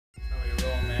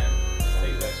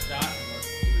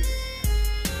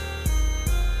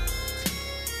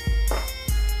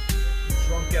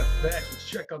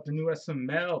Check out the new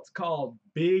SML. It's called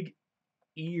Big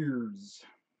Ears.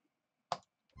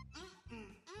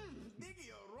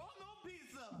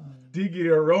 Diggy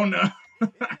Arona.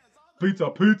 Pizza,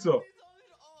 pizza.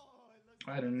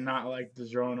 I do not like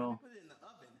DiGiorno.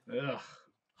 Ugh.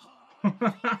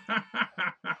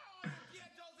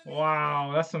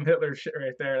 Wow, that's some Hitler shit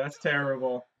right there. That's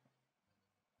terrible.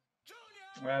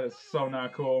 That is so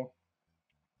not cool.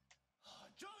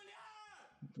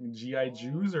 GI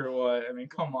Jews or what? I mean,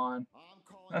 come on.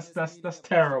 That's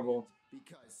terrible.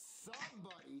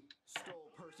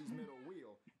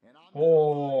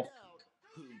 Oh.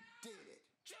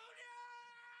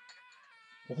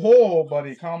 Whoa,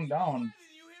 buddy, calm down.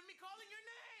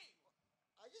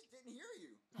 I just didn't hear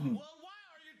you. Well, why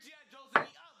are your GI Joes in the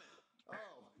oven?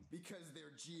 Oh, because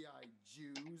they're GI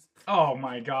Jews. Oh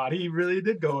my God, he really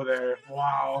did go there.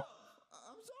 Wow.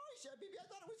 I'm sorry, Chef Baby. I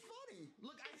thought it was funny.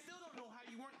 Look, I still don't know how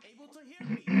you weren't able to hear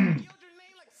me. I yelled your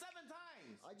name like 7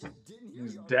 times. I just didn't hear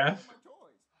you. He's deaf.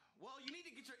 Well, you need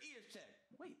to get your ears checked.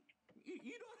 Wait,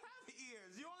 you don't have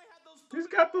ears. You only have those.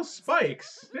 He's got those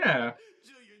spikes. Yeah.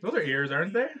 Those are ears,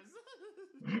 aren't they?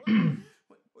 What'd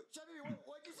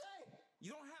you say?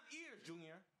 You don't have ears,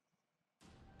 Junior.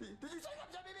 Did you say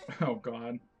something, Oh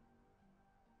God.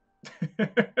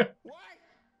 What?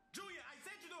 Junior, I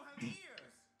said you don't have ears.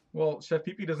 Well, Chef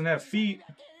Pee Pee doesn't have feet. I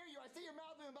can't hear you. I see your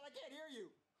mouth moving, but I can't hear you.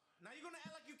 Now you're gonna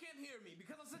act like you can't hear me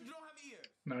because I said you don't have ears.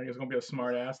 Now he's gonna be a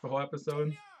smart ass the whole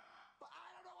episode. But I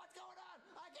don't know what's going on.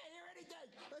 I can't hear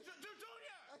anything.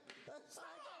 Junior! I can't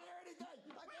hear anything.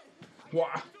 Wow.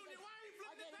 Junior, why are you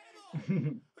flipping the table?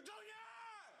 Junior!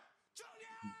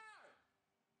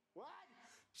 What?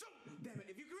 Damn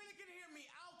it, if you really can hear me,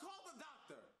 I'll call the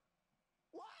doctor.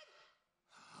 What?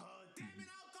 Damn it,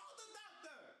 I'll call the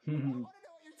doctor. I want to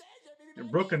know what you're saying, baby.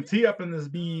 You're broken tea up in this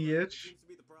bitch. Seems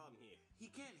to be the problem here. He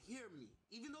can't hear me,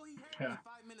 even though he heard me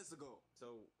 5 minutes ago.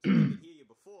 So he could hear you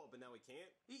before, but now he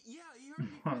can't? Yeah, he heard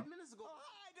me 5 minutes ago. Oh,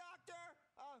 hi, doctor.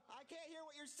 I can't hear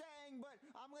what you're saying, but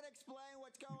I'm going to explain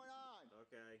what's going on.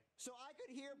 Okay. So I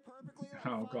could hear perfectly like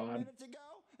 5 minutes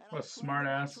ago. And What a smart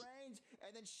ass.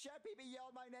 And then Chef Pee Pee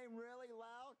yelled my name really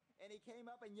loud, and he came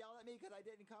up and yelled at me because I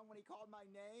didn't come when he called my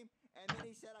name, and then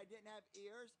he said I didn't have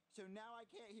ears, so now I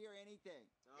can't hear anything.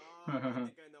 Oh, I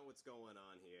think I know what's going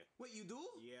on here. Wait, you do?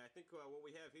 Yeah, I think what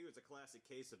we have here is a classic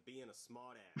case of being a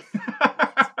smart ass.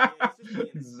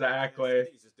 Exactly. I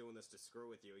think he's just doing this to screw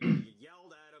with you. You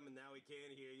yelled at him, and now he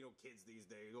can't hear. You know, kids these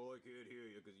days, oh, I can't hear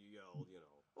you because you yelled, you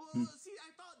know. Well, see,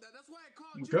 I thought that. That's why I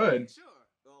called you. Good. Sure.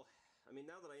 Well, I mean,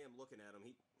 now that I am looking at him,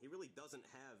 he really doesn't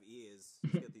have ears.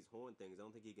 He's got these horn things. I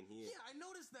don't think he can hear. Yeah, I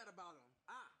noticed that about him.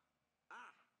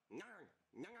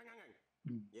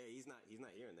 Yeah, he's not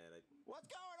hearing that.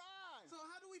 What's going on? So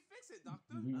how do we fix it,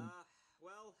 doctor?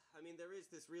 Well, I mean, there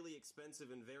is this really expensive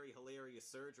and very hilarious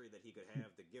surgery that he could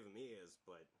have to give him ears,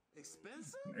 but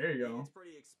expensive? There you go. It's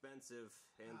pretty expensive,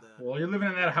 and well, you're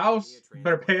living in that house.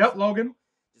 Better pay up, Logan.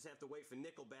 Just have to wait for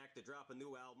Nickelback to drop a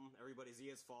new album. Everybody's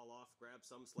ears fall off. Grab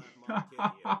some, slap them on the kid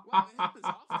here. Well, it happens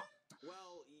often?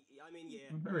 Well, I mean,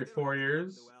 yeah. Every 4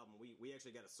 years. New album. We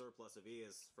actually got a surplus of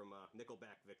ears from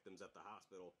Nickelback victims at the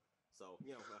hospital. So,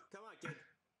 you know, come on, kid.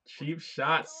 Cheap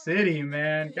Shot City,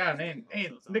 man. God, ain't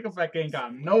Nickelback ain't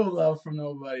got no love from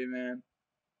nobody, man.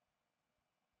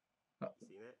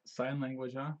 See that? Sign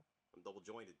language, huh? I'm double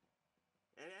jointed.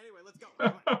 And anyway, let's go.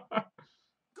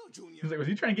 Go, Junior. He's like,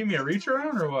 was he trying to give me a reach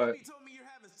around or what? You told me you're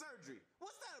having surgery.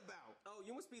 What's that about? Oh,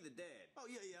 you must be the dad. Oh,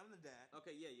 yeah, I'm the dad.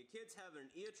 Okay, yeah, your kid's having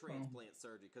an ear transplant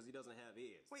surgery because he doesn't have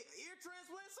ears. Wait, ear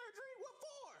transplant surgery? What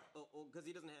for? Oh, because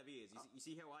he doesn't have ears. You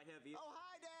see how I have ears? Oh,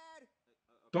 hi, Dad.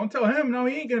 Okay. Don't tell him. No,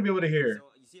 he ain't gonna be able to hear.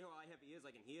 So, you see how I have ears?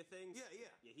 I can hear things?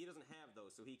 Yeah. Yeah, he doesn't have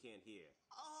those, so he can't hear.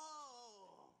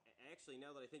 Oh. Actually,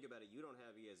 now that I think about it, you don't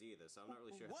have ears either, so I'm not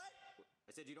really sure. What?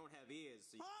 I said you don't have ears,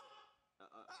 so you...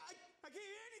 I can't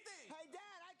hear anything. Hey,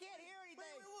 Dad, I can't hear anything.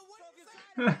 Wait, what are you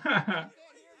saying? I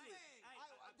can't hear you.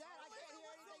 Dad, I can't hear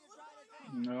anything you're trying to say.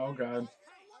 No, God.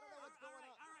 I don't know what's going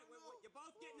on. All right, you're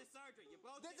both getting the surgery.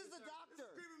 This is the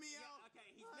doctor. Screaming me out. Okay,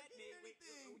 he's met me.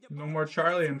 No more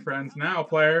Charlie and Friends now,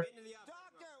 player.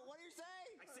 Doctor, what are you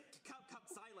saying? I said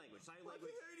sign language. Sign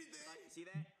language. See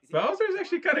that? Bowser's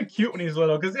actually kind of cute when he's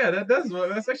little, because, yeah, that's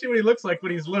actually what he looks like when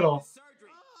he's little.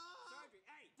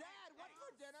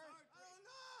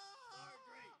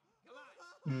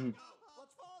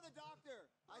 Let's follow the doctor.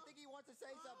 I think he wants to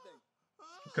say something.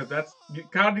 Because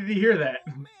how did he hear that?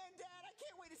 Oh, man, Dad, I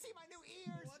can't wait to see my new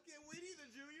ears. Well, I can't wait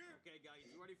either, Junior. Okay, guys,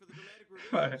 you ready for the dramatic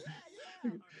review? Yeah.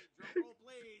 Okay, drum roll,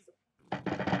 please.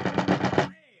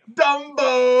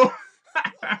 Dumbo!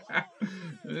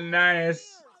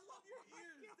 Nice. I love your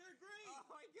ears. They're great. Oh,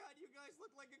 my God, you guys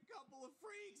look like a couple of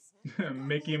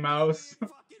Mickey Mouse.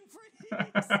 Fucking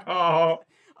freaks. Oh.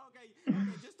 Okay,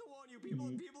 just to warn you, people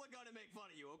are gonna make fun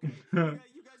of you, okay?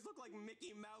 You guys look like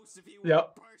Mickey Mouse if he were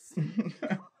Yep. a person.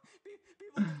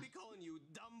 People are gonna be calling you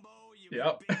Dumbo, you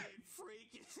Yep. big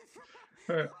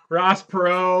freak. Ross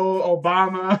Perot,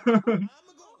 Obama. I'm gonna go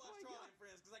watch All My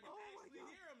Friends because I can actually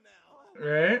hear him now.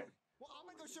 Right? Well, I'm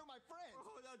gonna go show my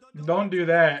friends. Don't do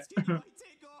that. Skinny might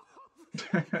take off.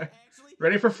 Actually,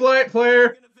 Ready for flight, player.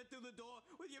 you're gonna fit through the door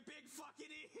with your big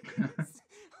fucking ears.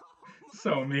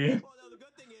 So mean. Well, no, the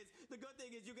good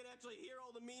thing is you can actually hear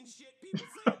all the mean shit people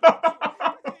say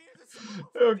about you.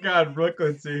 Oh God,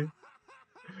 Brooklyn see.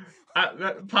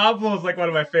 Pablo is like one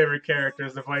of my favorite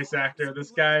characters, the voice actor.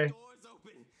 This guy.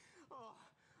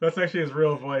 That's actually his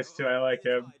real voice too. I like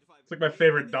him. It's like my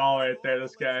favorite doll right there.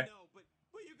 This guy,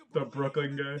 the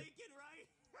Brooklyn guy.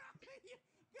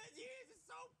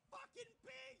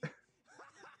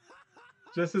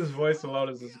 Just his voice alone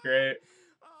is just great.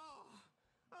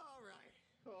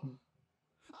 I'm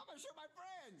gonna show my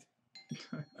friends.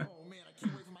 Oh man, I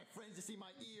can't wait for my friends to see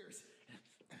my ears.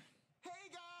 Hey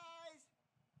guys.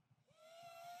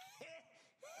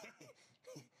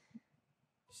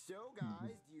 So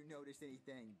guys, do you notice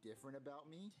anything different about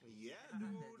me? Yeah,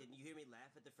 dude. Didn't you hear me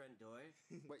laugh at the front door?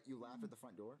 Wait, you laughed at the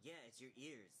front door? Yeah, it's your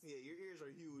ears. Yeah, your ears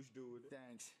are huge, dude.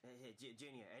 Thanks. Hey,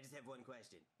 Junior, I just have one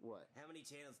question. What? How many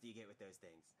channels do you get with those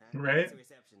things? Right? What's the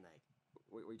reception like?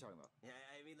 What are you talking about? Yeah,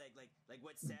 I mean, like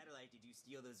what satellite did you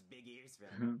steal those big ears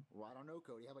from? Well, I don't know,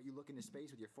 Cody. How about you look into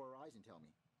space with your 4 eyes and tell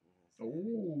me?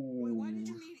 Wait, why did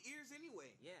you Ooh. need ears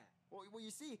anyway? Yeah. Well,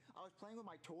 you see, I was playing with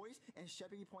my toys, and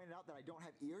Sheppy pointed out that I don't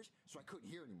have ears, so I couldn't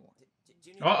hear anymore.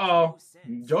 Junior, Uh-oh. that makes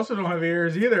no sense. Joseph don't have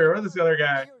ears either. Or this other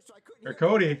guy. Ears, so I couldn't Or hear 'cause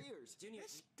I Cody. don't have ears. Junior,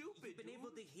 That's stupid, you've been dude.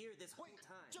 able to hear this whole Wait,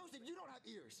 time. Joseph, you don't have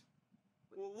ears.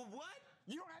 What?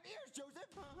 You don't have ears, Joseph.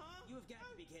 You have got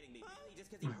to be kidding me. Really?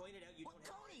 Just because he pointed out you What, don't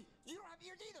have... Cody? You don't have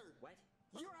ears either. What?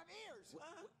 You don't have ears.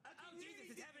 Oh, Jesus,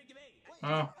 it's happening to me. Wait, Oh.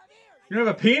 you don't have ears. You don't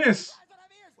have a penis. You guys don't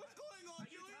have ears. What's going on, Are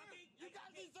you Julian? talking? You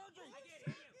guys need surgery. I can't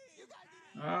hear you. You guys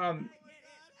need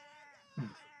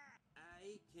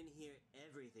I can hear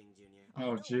everything, Junior.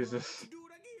 Oh Jesus. Dude,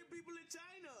 I can hear people in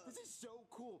China. This is so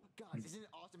cool. Guys, isn't it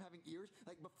awesome having ears?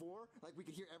 Like before, like we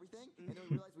could hear everything, and then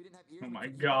we realized we didn't have ears. Oh we my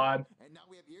couldn't hear God. anything, and now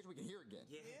we have ears, we can hear again.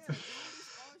 Yeah. Yeah, dude,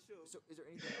 it's awesome. So, is there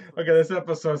anything else? Okay, this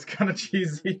episode's kind of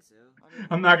cheesy. So,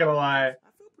 I'm not gonna lie.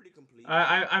 I feel pretty complete.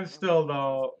 I'm still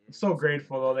though so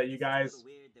grateful though that you guys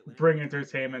bring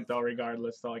entertainment though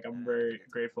regardless though. Like I'm very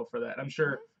grateful for that. I'm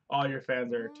sure all your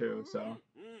fans are too. So.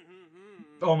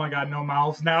 Oh my God, no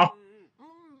mouths now.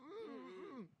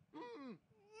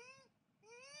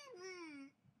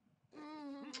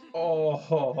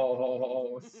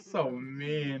 Oh, so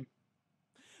mean.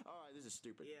 All right, this is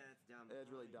stupid. Yeah, it's dumb.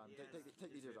 It's really dumb. Yeah,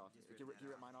 Take these ears off. just Can rip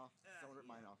you it rip mine off? Someone rip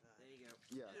mine off. There you go.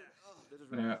 Yeah, this is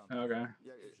really Yeah. dumb. Okay.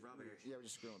 Yeah, rubbish. yeah, we're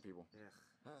just screwing with people. Yeah.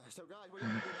 So guys, what do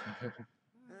you want to do now?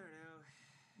 I don't know.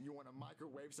 You want to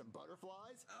microwave some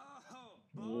butterflies? Oh,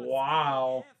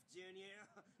 Wow. Junior.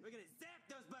 We're gonna zap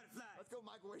those butterflies. Let's go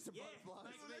microwave some Yeah,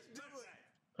 butterflies. microwave Let's do it.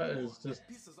 That is just.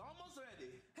 Pizza's almost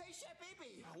ready. Hey, Chef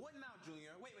Pee-Pee! What now,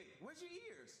 Junior? Wait, where's your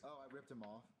ears? Oh, I ripped them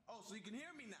off. Oh, so you can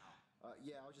hear me now.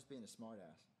 Yeah, I was just being a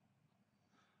smartass.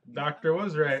 Doctor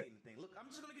was right. Look, I'm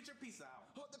just gonna get your pizza out.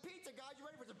 Oh, the pizza, guys! You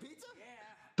ready for some pizza? Yeah.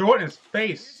 Throw it in his Here's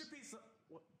face. your pizza.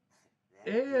 What?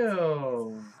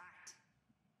 Ew.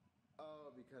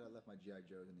 Oh, because I left my GI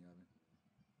Joes in the oven.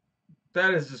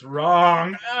 That is just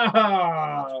wrong. I want to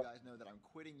Ah. let you guys know that I'm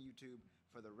quitting YouTube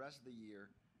for the rest of the year.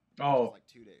 Oh, Just like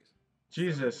 2 days.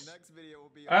 Jesus. The next video will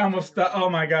be I almost thought. Oh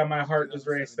my God, my heart just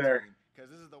raced there. Because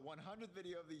this is the 100th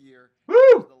video of the year. Woo!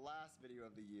 This is the last video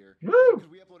of the year. Woo! Because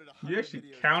we uploaded 100 You actually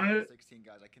videos counted in it? 2016,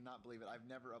 guys. I cannot believe it. I've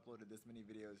never uploaded this many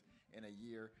videos in a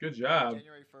year. Good job.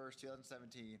 January 1st,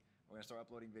 2017, we're going to start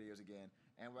uploading videos again.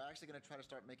 And we're actually going to try to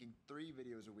start making 3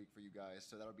 videos a week for you guys.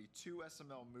 So that'll be 2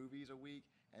 SML movies a week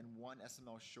and 1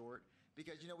 SML short.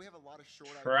 Because, you know, we have a lot of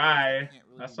short ideas Try. that can't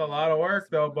really That's be a lot made of into work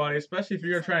SML though, movies. buddy. Especially if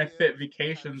you're This trying to idea fit is kinda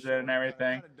vacations in short, and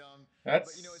everything. kinda dumb.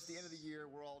 That's. But you know, it's the end of the year.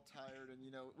 We're all tired, and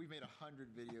you know, we've made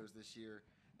 100 videos this year,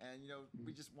 and you know,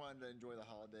 we just wanted to enjoy the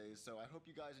holidays. So I hope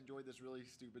you guys enjoyed this really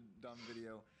stupid, dumb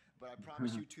video. But I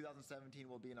promise you, 2017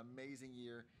 will be an amazing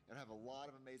year. It'll have a lot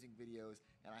of amazing videos,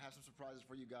 and I have some surprises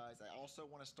for you guys. I also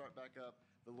want to start back up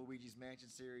the Luigi's Mansion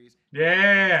series.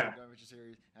 Yeah. Adventure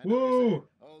series. And I know you're saying, Woo.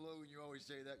 oh, Logan, you always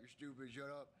say that. You're stupid. Shut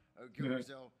up. Kill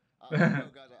yourself. I know,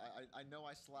 guys. I know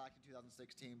I slacked in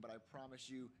 2016, but I promise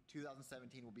you,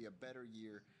 2017 will be a better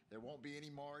year. There won't be any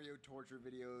Mario torture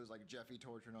videos like Jeffy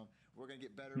torturing them. We're gonna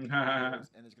get better videos,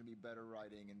 and it's gonna be better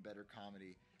writing and better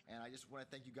comedy. And I just want to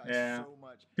thank you guys Yeah. so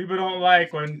much. People don't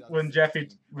like when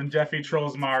Jeffy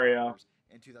trolls Mario.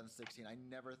 In 2016, I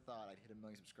never thought I'd hit 1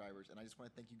 million subscribers, and I just want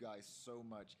to thank you guys so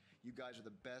much. You guys are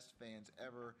the best fans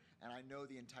ever, and I know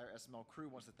the entire SML crew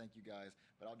wants to thank you guys,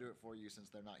 but I'll do it for you since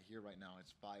they're not here right now.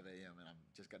 It's 5 a.m. and I'm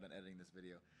just got done editing this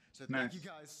video. So thank you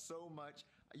guys so much.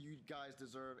 You guys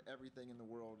deserve everything in the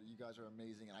world. You guys are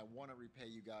amazing, and I want to repay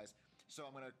you guys. So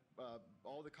I'm gonna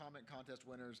all the comment contest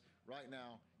winners right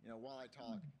now. You know, while I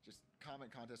talk, just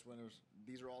comment contest winners.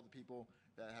 These are all the people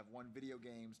that have won video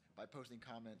games by posting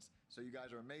comments. So you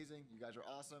guys are amazing. You guys are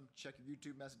awesome. Check your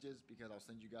YouTube messages because I'll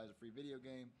send you guys a free video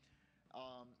game.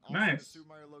 Also the Super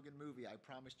Mario Logan movie. I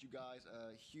promised you guys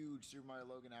a huge Super Mario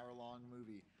Logan hour-long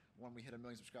movie when we hit 1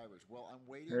 million subscribers. Well, I'm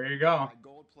waiting. There you go. For my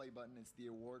gold play button. It's the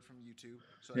award from YouTube.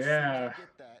 So Yeah. as soon as I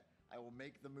get that, I will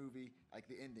make the movie like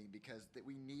the ending because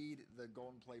we need the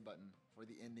golden play button for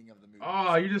the ending of the movie.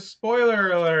 Oh, you just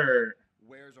spoiler alert.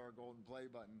 Where's our golden play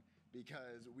button?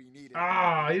 Because we need it.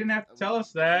 Ah, you didn't have to tell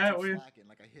us that.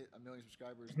 Like I hit 1 million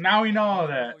subscribers. Now we know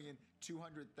that.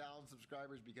 1,200,000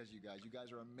 subscribers because you guys. You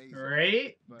guys are amazing.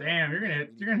 Right? But damn, you're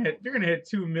gonna hit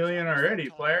 2 million already,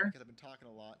 player. Because I've been talking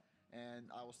a lot,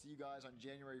 and I will see you guys on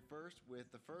January 1st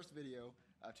with the first video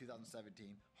of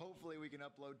 2017. Hopefully, we can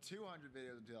upload 200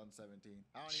 videos in 2017.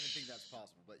 I don't even think that's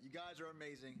possible, but you guys are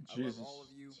amazing. Jesus. I love all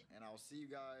of you, and I'll see you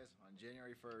guys on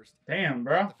January 1st. Damn,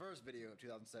 bro. The first video of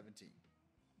 2017.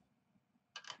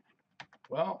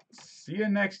 Well, see you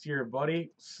next year,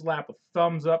 buddy. Slap a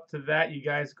thumbs up to that. You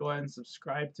guys go ahead and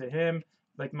subscribe to him.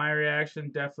 Like my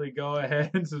reaction, definitely go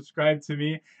ahead and subscribe to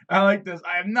me. I like this.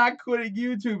 I am not quitting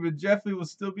YouTube, but Jeffy will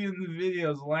still be in the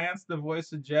videos. Lance, the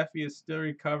voice of Jeffy, is still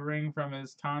recovering from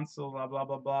his tonsil, blah, blah,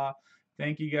 blah, blah.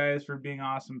 Thank you guys for being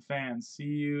awesome fans. See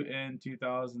you in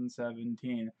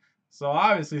 2017. So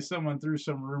obviously someone threw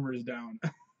some rumors down.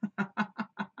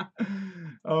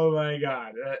 Oh my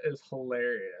God, that is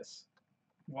hilarious.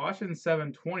 Watching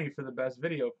 720 for the best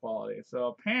video quality. So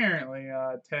apparently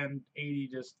 1080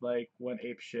 just like went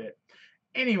ape shit.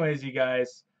 Anyways, you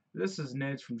guys, this is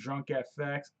Nidge from Drunk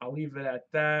FX. I'll leave it at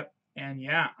that. And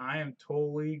yeah, I am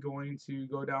totally going to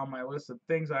go down my list of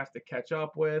things I have to catch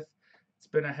up with. It's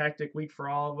been a hectic week for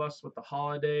all of us with the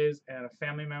holidays, and a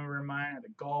family member of mine had a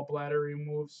gallbladder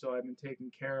removed, so I've been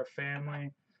taking care of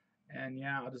family. And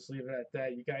yeah, I'll just leave it at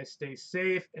that. You guys stay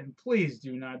safe, and please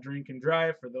do not drink and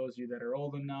drive for those of you that are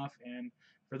old enough. And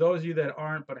for those of you that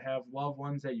aren't but have loved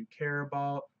ones that you care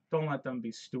about, don't let them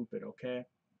be stupid, okay?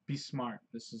 Be smart.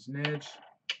 This is Nidge,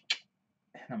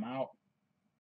 and I'm out.